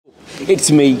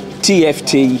It's me,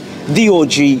 TFT, the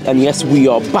OG, and yes, we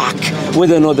are back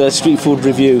with another street food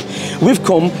review. We've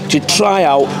come to try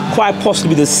out quite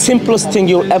possibly the simplest thing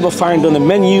you'll ever find on the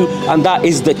menu, and that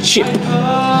is the chip.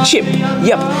 Chip,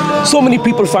 yep. So many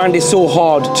people find it so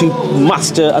hard to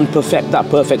master and perfect that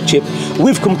perfect chip.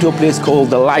 We've come to a place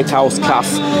called the Lighthouse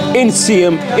Cafe in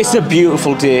Seaham. It's a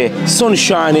beautiful day, sun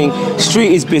shining,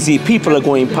 street is busy, people are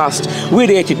going past. We're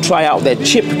here to try out their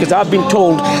chip because I've been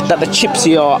told that the chips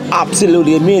here are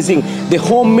absolutely amazing. They're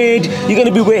homemade. You're going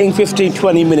to be waiting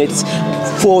 15-20 minutes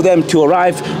for them to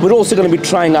arrive. We're also going to be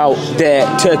trying out their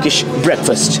Turkish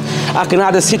breakfast. I can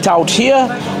either sit out here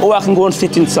or I can go and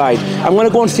sit inside. I'm going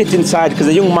to go and sit inside because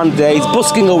the young man there is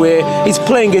busking away, he's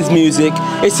playing his music.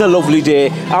 It's a lovely day.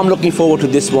 I'm looking forward to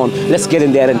this one. Let's get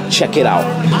in there and check it out.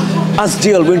 As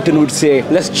Dale Winton would say,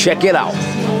 let's check it out.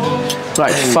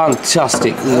 Right,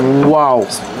 fantastic. Wow,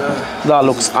 that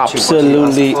looks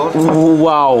absolutely,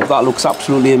 wow, that looks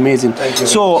absolutely amazing.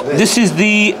 So this is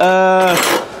the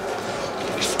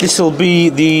this will be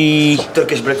the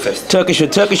Turkish breakfast.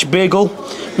 Turkish bagel.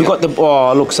 We've got the,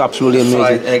 oh, it looks absolutely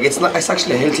amazing. It's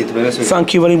actually healthy, to be honest with you.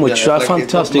 Thank you very much. Yeah, like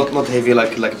fantastic. Not heavy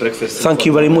like breakfast. Thank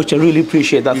you very much. I really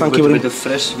appreciate that. Thank you very much. With the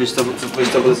fresh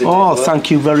vegetables. Oh,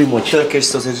 thank you very much. Turkish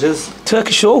sausages.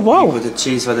 Turkish, oh wow. With the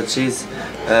cheese,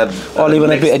 olive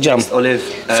and a bit of jam. Olive.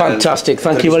 Fantastic.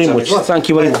 Thank you very much. Thank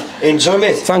you very much. Enjoy,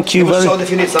 mate. Thank you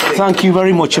Thank you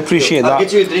very much. Appreciate that. I'll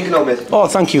get you a drink now, mate. Oh,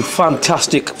 thank you.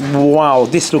 Fantastic. Wow,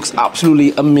 this looks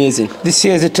absolutely amazing. This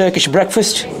here is a Turkish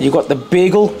breakfast. You got the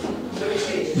bagel,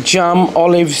 jam,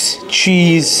 olives,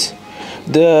 cheese,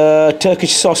 the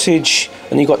Turkish sausage,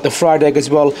 and you got the fried egg as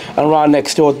well. And right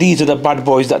next door, these are the bad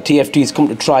boys that TFT's come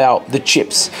to try out, the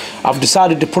chips. I've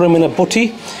decided to put them in a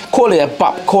butty. Call it a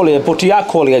bap, call it a butty, I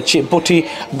call it a chip butty.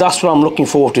 That's what I'm looking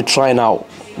forward to trying out.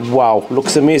 Wow,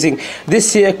 looks amazing.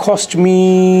 This here cost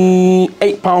me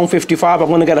 £8.55. I'm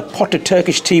going to get a pot of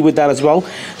Turkish tea with that as well.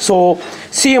 So,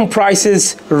 CM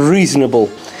prices reasonable.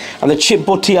 And the chip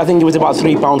butty, I think it was about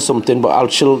 £3 something, but I'll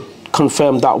still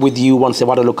confirm that with you once I've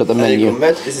had a look at the menu.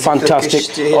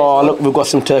 Fantastic. Oh, look, we've got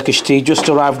some Turkish tea just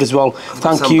arrived as well.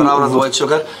 Thank you. Brown and white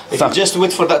sugar. If you just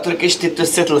wait for that Turkish tea to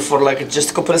settle for like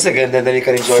just a couple of seconds, and then you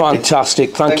can enjoy it.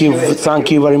 Fantastic. Thank you.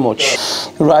 Thank you very much.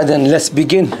 Right then, let's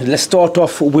begin. Let's start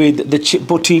off with the chip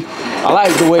butty. I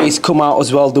like the way it's come out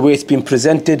as well, the way it's been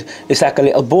presented. It's like a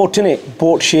little boat, in it,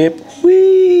 boat shape.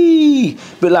 Whee!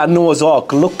 Bit like Noah's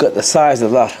Ark. Look at the size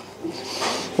of that.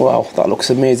 Wow, that looks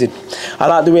amazing. I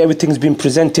like the way everything's been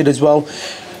presented as well.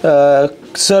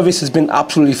 Service has been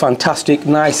absolutely fantastic.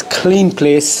 Nice, clean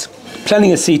place.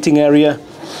 Plenty of seating area.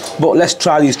 But let's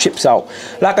try these chips out.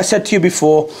 Like I said to you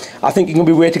before, I think you're going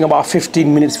to be waiting about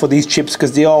 15 minutes for these chips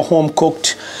because they are home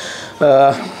cooked.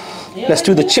 Let's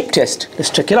do the chip test. Let's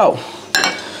check it out.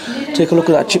 Take a look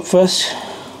at that chip first.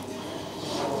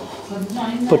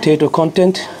 Potato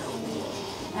content.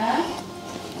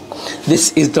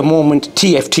 This is the moment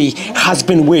TFT has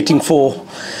been waiting for.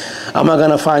 Am I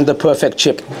going to find the perfect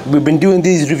chip? We've been doing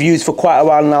these reviews for quite a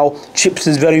while now. Chips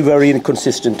is very, very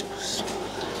inconsistent.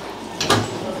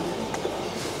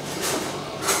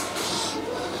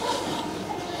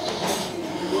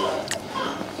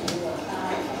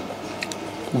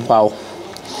 Wow.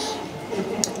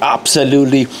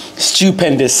 Absolutely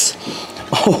stupendous.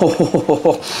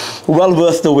 Well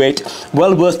worth the wait.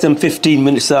 Well worth them 15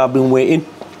 minutes that I've been waiting.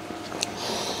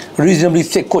 Reasonably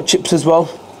thick cut chips as well.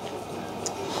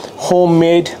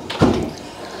 Homemade.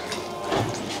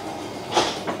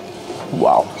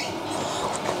 Wow.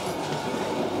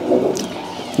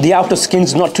 The outer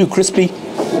skin's not too crispy.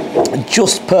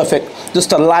 Just perfect.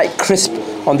 Just a light crisp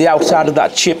on the outside of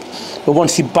that chip. But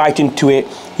once you bite into it,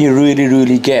 you really,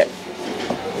 really get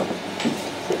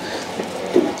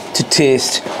to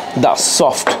taste that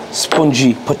soft,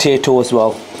 spongy potato as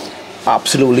well.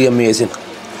 Absolutely amazing.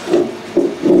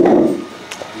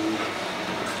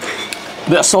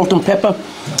 Bit of salt and pepper.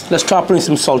 Let's try putting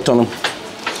some salt on them.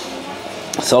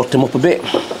 Salt them up a bit.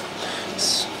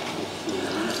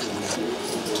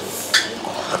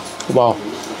 Wow.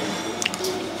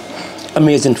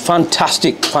 Amazing,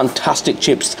 fantastic, fantastic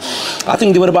chips. I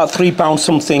think they were about £3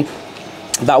 something.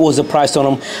 That was the price on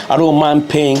them. I don't mind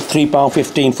paying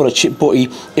 £3.15 for a chip butty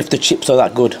if the chips are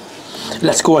that good.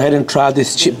 Let's go ahead and try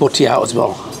this chip butty out as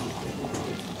well.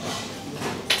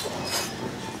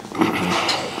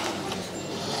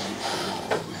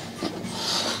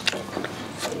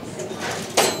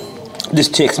 This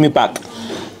takes me back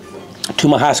to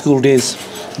my high school days.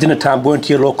 Dinner time, going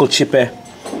to your local chipper.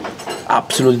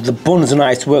 Absolutely, the bun's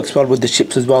nice, works well with the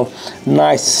chips as well.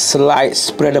 Nice slight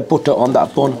spread of butter on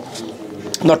that bun.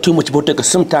 Not too much butter, because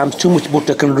sometimes too much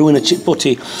butter can ruin a chip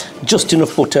butty. Just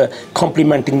enough butter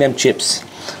complementing them chips.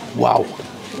 Wow.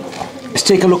 Let's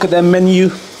take a look at their menu.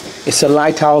 It's a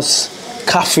Lighthouse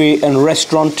Cafe and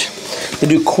restaurant. They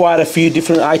do quite a few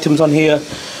different items on here.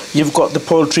 You've got the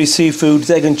poultry, seafood,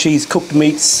 egg and cheese, cooked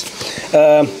meats.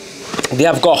 They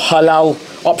have got halal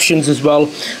options as well.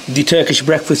 The Turkish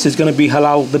breakfast is going to be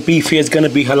halal. The beef here is going to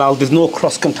be halal. There's no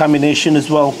cross-contamination as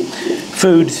well.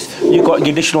 Foods, you've got your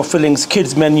additional fillings,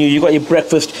 kids menu, you've got your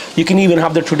breakfast. You can even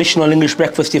have the traditional English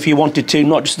breakfast if you wanted to,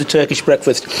 not just the Turkish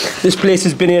breakfast. This place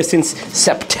has been here since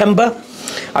September.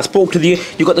 I spoke to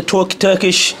you've got the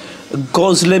Turkish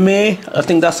Gözleme, I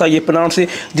think that's how you pronounce it.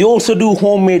 They also do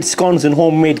homemade scones and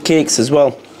homemade cakes as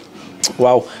well.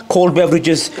 Wow, cold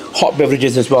beverages, hot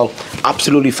beverages as well.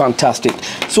 Absolutely fantastic.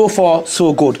 So far,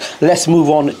 so good. Let's move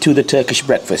on to the Turkish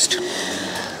breakfast.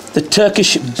 The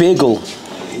Turkish bagel,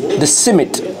 the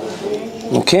simit,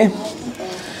 okay?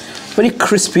 Very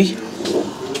crispy.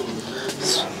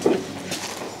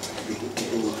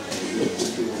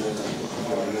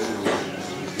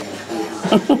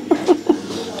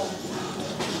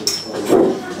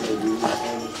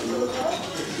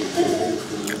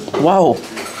 Wow,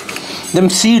 them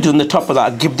seeds on the top of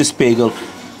that give this bagel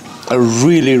a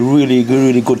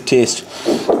really good taste,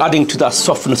 adding to that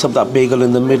softness of that bagel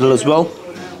in the middle as well.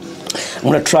 I'm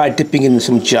going to try dipping in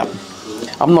some jam.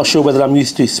 I'm not sure whether I'm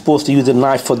supposed to use a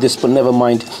knife for this, but never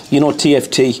mind. You know,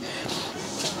 TFT,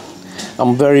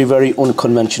 I'm very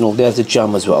unconventional. There's the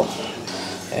jam as well.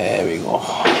 There we go.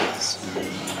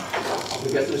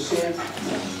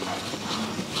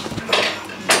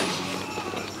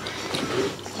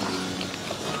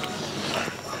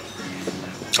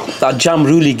 That jam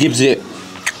really gives it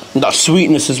that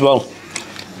sweetness as well,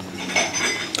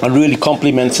 and really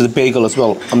complements the bagel as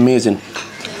well. Amazing.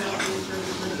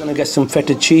 I'm gonna get some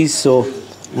feta cheese, so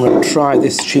I'm gonna try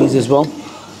this cheese as well.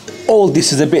 All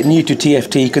this is a bit new to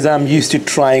TFT because I'm used to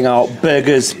trying out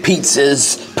burgers,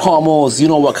 pizzas, parmos. You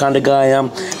know what kind of guy I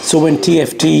am. So when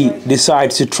TFT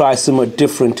decides to try something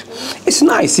different, it's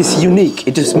nice, it's unique.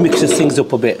 It just mixes things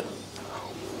up a bit.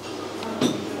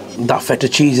 That feta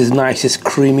cheese is nice, it's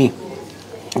creamy.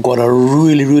 Got a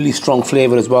really strong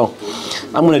flavour as well.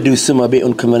 I'm going to do something a bit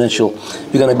unconventional.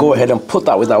 We're going to go ahead and put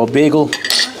that with our bagel,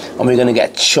 and we're going to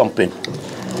get chomping.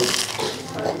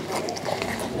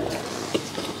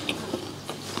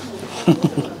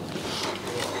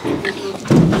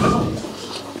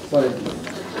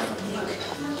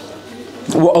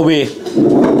 What a way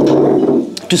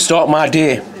to start my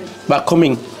day by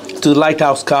coming to the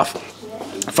Lighthouse Cafe.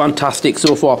 Fantastic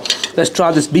so far. Let's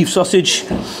try this beef sausage.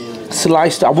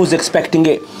 Sliced. I was expecting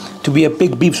it to be a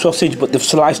big beef sausage, but they've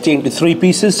sliced it into 3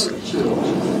 pieces.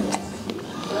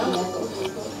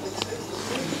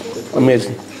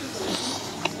 Amazing.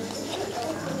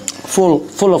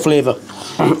 Full of flavour.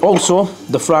 Also,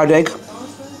 the fried egg.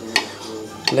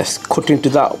 Let's cut into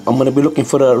that. I'm going to be looking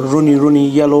for a runny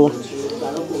yellow.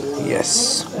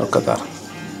 Yes, look at that.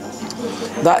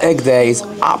 That egg there is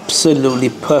absolutely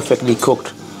perfectly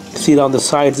cooked. See it on the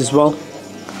sides as well.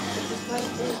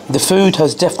 The food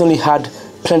has definitely had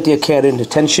plenty of care and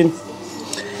attention,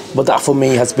 but that for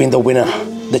me has been the winner,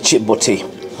 the chip butty.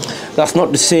 That's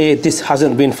not to say this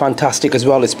hasn't been fantastic as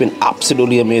well. It's been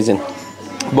absolutely amazing.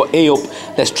 But hey up,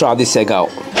 let's try this egg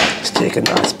out. Let's take a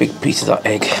nice big piece of that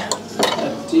egg.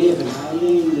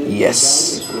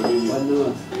 Yes.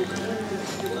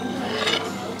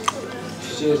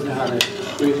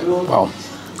 Wow.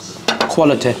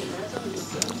 Quality.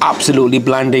 Absolutely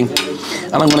blinding.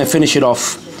 And I'm going to finish it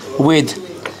off with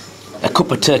a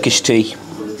cup of Turkish tea.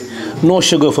 No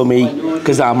sugar for me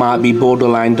because I might be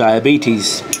borderline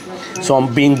diabetes. So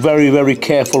I'm being very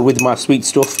careful with my sweet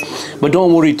stuff. But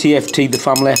don't worry TFT, the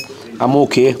family, I'm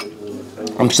okay.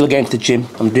 I'm still getting to the gym.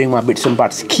 I'm doing my bits and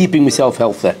bats, keeping myself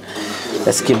healthy.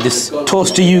 Let's give this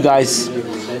toast to you guys.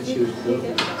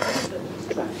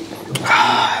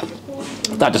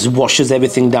 That just washes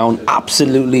everything down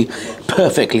absolutely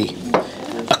perfectly.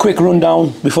 A quick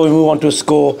rundown before we move on to a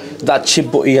score. That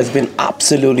chip butty has been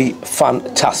absolutely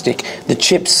fantastic. The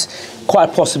chips,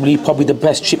 quite possibly probably the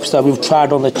best chips that we've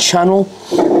tried on the channel.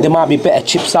 There might be better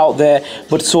chips out there,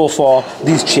 but so far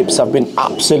these chips have been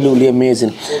absolutely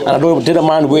amazing. And I didn't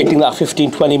mind waiting that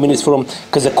 15-20 minutes for them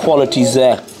because the quality is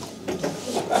there.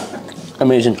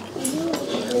 Amazing.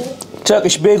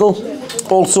 Turkish bagel,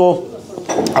 also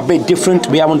a bit different.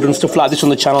 We haven't done stuff like this on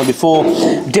the channel before.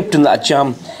 Dipped in that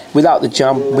jam, without the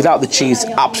cheese,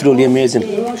 absolutely amazing.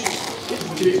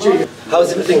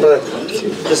 How's everything, brother?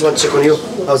 Just want to check on you.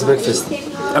 How's the breakfast?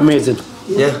 Amazing.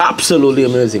 Yeah? Absolutely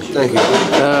amazing. Thank you.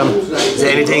 Is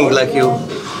there anything like you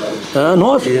No,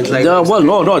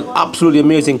 no, absolutely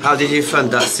amazing. How did you find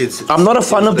that seeds? I'm not a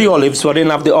fan of the olives, so I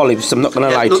didn't have the olives. I'm not gonna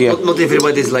lie to you. Not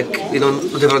everybody's like,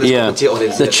 not everybody's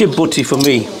olives. The chip butty for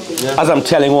me. Yeah. As I'm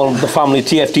telling all the family,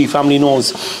 TFT family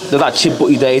knows that chip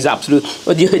butty there is absolute.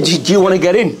 But do you want to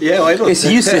get in? Yeah, why not? It's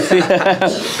Yusuf.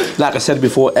 Like I said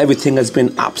before, everything has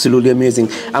been absolutely amazing.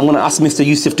 I'm going to ask Mr.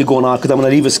 Yusuf to go now because I'm going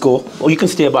to leave a score. Or you can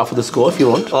stay back for the score if you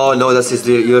want. Oh no, that's just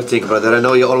your thing, brother. I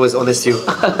know you're always honest.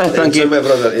 Thank you, my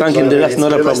brother. Thank you. That's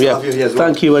not a problem. Yeah.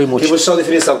 Thank you very much. He was showing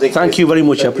me something. Thank you very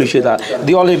much. I appreciate that.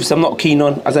 The olives, I'm not keen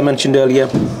on, as I mentioned earlier.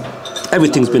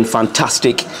 Everything's been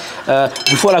fantastic.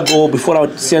 Before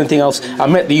I say anything else, I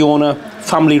met the owner,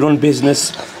 family-run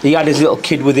business. He had his little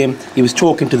kid with him. He was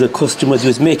talking to the customers. He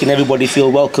was making everybody feel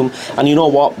welcome. And you know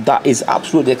what? That is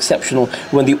absolutely exceptional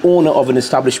when the owner of an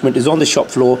establishment is on the shop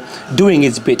floor, doing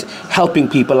his bit, helping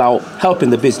people out,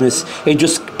 helping the business. It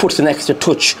just puts an extra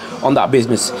touch on that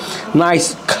business.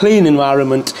 Nice, clean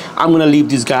environment. I'm going to leave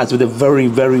these guys with a very,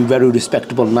 very, very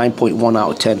respectable 9.1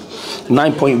 out of 10.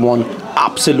 9.1.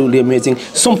 Absolutely amazing.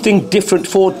 Something different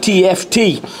for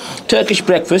TFT. Turkish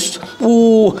breakfast.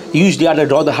 Ooh, usually I'd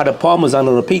rather had a parmesan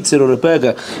or a pizza or a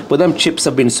burger, but them chips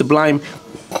have been sublime.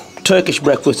 Turkish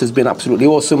breakfast has been absolutely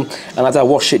awesome. And as I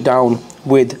wash it down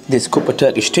with this cup of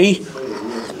Turkish tea,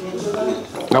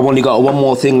 I've only got one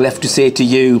more thing left to say to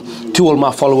you, to all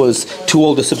my followers, to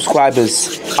all the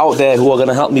subscribers out there who are going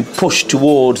to help me push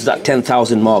towards that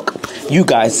 10,000 mark. You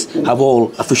guys have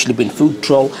all officially been Food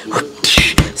Troll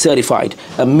certified,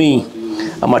 and me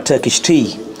and my Turkish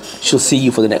tea shall see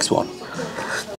you for the next one.